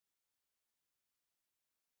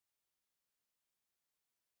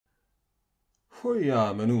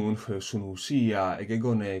Hoia menun sunusia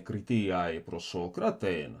egegone critiae pro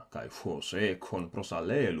Socraten, cae fos econ pros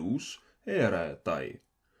allelus, ere tai.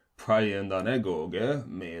 Praenda negoge,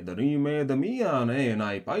 med mian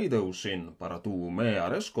enai paideusin paratu mea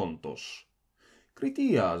rescontos.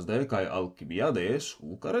 Critias de cae Alcibiades,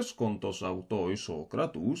 uca rescontos autoi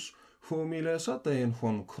Socratus, fomilesaten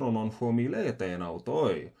von chronon fomileten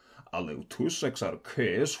autoi, aleutus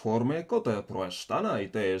exarches forme cote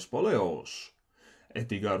proestanaites poleos.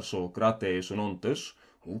 Etigar Socrates nontes,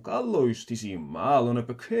 huc alloistisi malone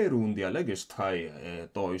pecerundia legestai,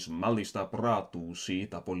 tois malista pratusi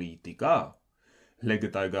ta politica.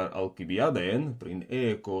 Legetaegar Alcibiaden, prin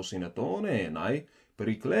eco sinetonenai,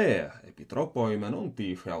 Pericles, epitropoi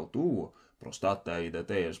menonti feautu, prostatai de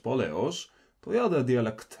tes poleos, toiade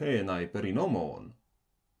dialectenai perinomon.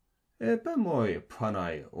 Epemoi,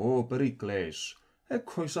 panai, o Pericles,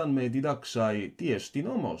 eccoisan me didaxai tiesti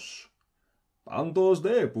nomos. Pantos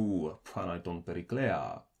depu, panaiton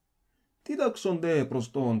Periclea. Didaxon de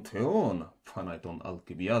proston theon, panaiton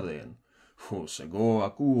Alcibiaden. Fos ego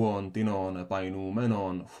acuon tinon painu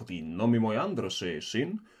menon, fotin nomimoi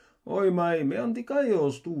androsesin, oimai me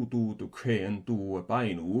anticaios tu ceen tu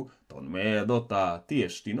painu, ton me dota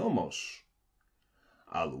tiesti nomos.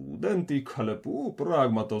 Aludenti calepu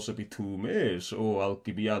pragmatos epitumes, o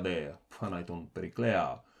Alcibiade, panaiton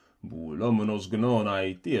Periclea, bulomenos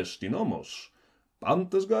gnonai tiesti nomos.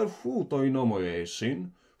 Pantes gar futoi nomoiesin,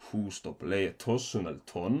 fusto pletos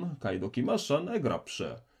sunelton, cae docimassan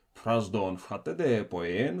egrapse, prasdon fatede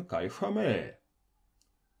poen cae fame.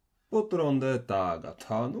 Potron de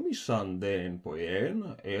tagata numisan den poen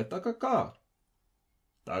eta caca.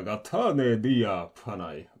 Tagata ne dia,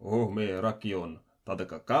 panai, o me racion, tade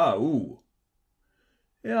caca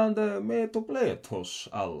Eande me topletos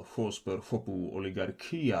al fosper fopu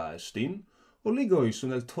oligarchia estin, oligois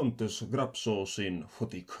nel tontes grapsosin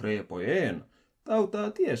foti crepoen,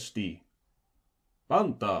 tauta tiesti.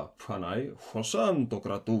 Panta, panai, fosanto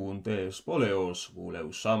cratun tes poleos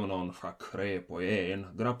vuleus samnon fra crepoen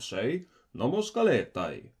grapsei nomos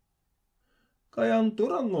caletai. Caian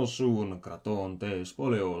turannosun kraton tes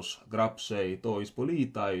poleos grapsei tois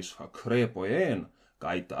politais fra crepoen,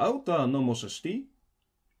 kai tauta nomos esti?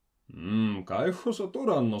 Kai fosa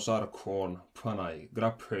turannos archon, panai,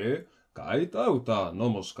 grappe, kai tauta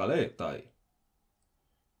nomos caletai.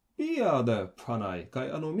 Iade, panai, kai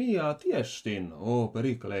anomia tiestin, o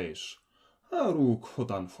Pericles. Aruk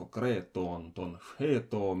hotan focreton ton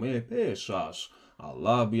feto me pesas,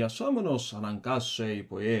 allabia samenos anancassei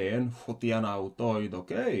poien fotian autoi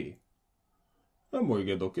docei.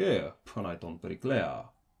 Emoige doce, panai ton Periclea.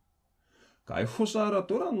 Kai fosara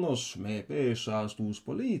turannos me pesas tus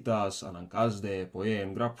politas anancasde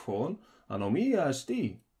poien graphon, anomia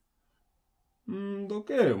esti.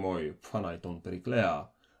 Doce moi, panai ton Periclea.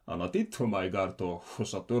 Anatitto mai garto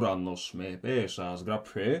fossa turannos me pesas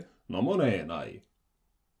graphe nomonenai.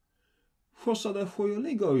 Fossa de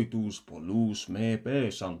foioligoitus polus me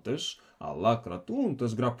pesantes, alla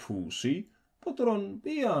kratuntes graphusi, potron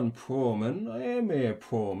pian pomen me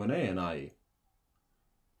pomenenai.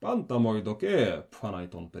 Pantamoi doce,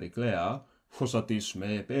 panaiton Periclea, fossatis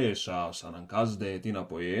me pesas anancasde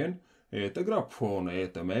tinapoien, et graphon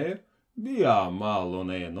et me, via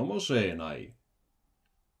malone nomosenai.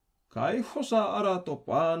 Kai fossa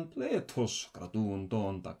aratopan pletos kratun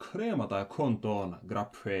tonta kremata konton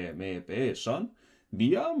graphe me pesan,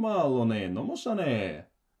 via malone nomosane.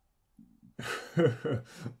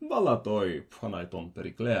 Valatoi, panaiton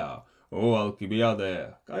Periclea, o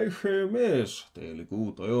Alcibiade, kai mes teili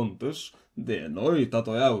kuutojontes, de noita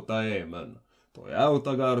tojauta emen.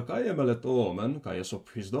 Tojautagar kaiemele toomen, kai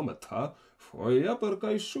esopis dometa, foi aper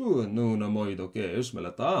kai suun nuuna moidoke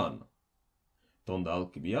esmeletaan. Tonda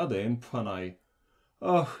Alcibiadeen panai,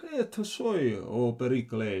 et soi, o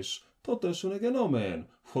Pericles, totesun genomen,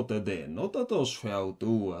 fote de notatos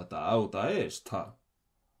feautua ta auta esta.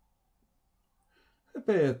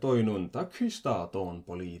 Epe toinun tacistaton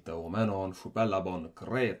politeu menon fupellabon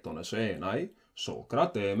Cretone senai,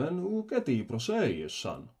 Socratemen uceti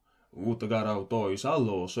proseissan. Utegar autois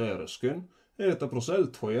allo serskyn, et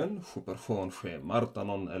proselthojen fuperfon fe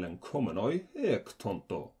Martanon elen comenoi ec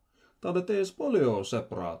tonto. Tade tes polio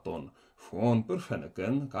separaton, fuon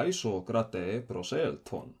perfeneken kai Socrate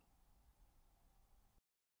proselton.